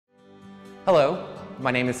Hello, my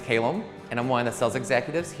name is Caleb, and I'm one of the sales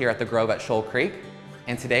executives here at the Grove at Shoal Creek,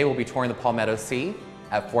 and today we'll be touring the Palmetto C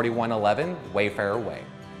at 4111 Wayfarer Way.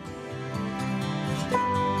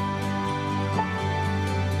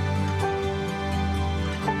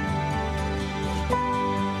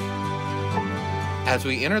 As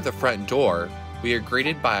we enter the front door, we are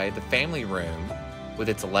greeted by the family room with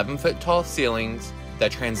its 11-foot tall ceilings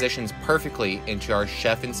that transitions perfectly into our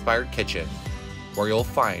chef-inspired kitchen, where you'll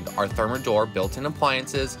find our Thermador built-in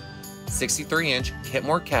appliances, 63-inch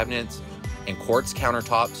Kitmore cabinets, and quartz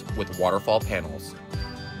countertops with waterfall panels.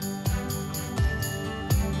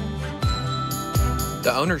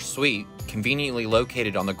 The owner's suite, conveniently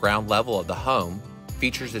located on the ground level of the home,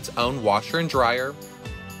 features its own washer and dryer,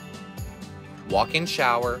 walk-in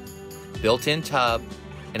shower, built-in tub,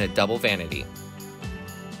 and a double vanity.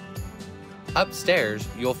 Upstairs,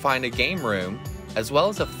 you'll find a game room, as well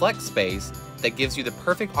as a flex space that gives you the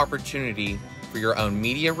perfect opportunity for your own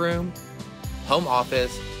media room, home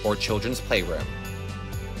office, or children's playroom.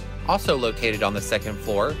 Also located on the second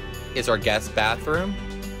floor is our guest bathroom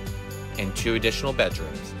and 2 additional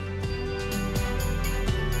bedrooms.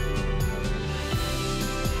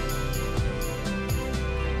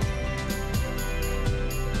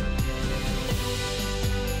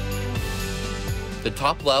 The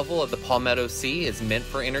top level of the Palmetto C is meant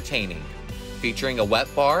for entertaining, featuring a wet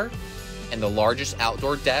bar and the largest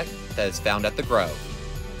outdoor deck that is found at the Grove.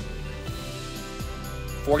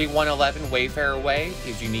 4111 Wayfarer Way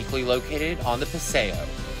is uniquely located on the Paseo,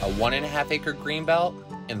 a 1.5-acre greenbelt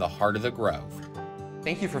in the heart of the Grove.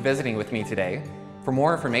 Thank you for visiting with me today. For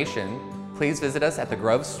more information, please visit us at the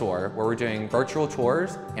Grove store, where we're doing virtual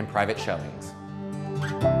tours and private showings.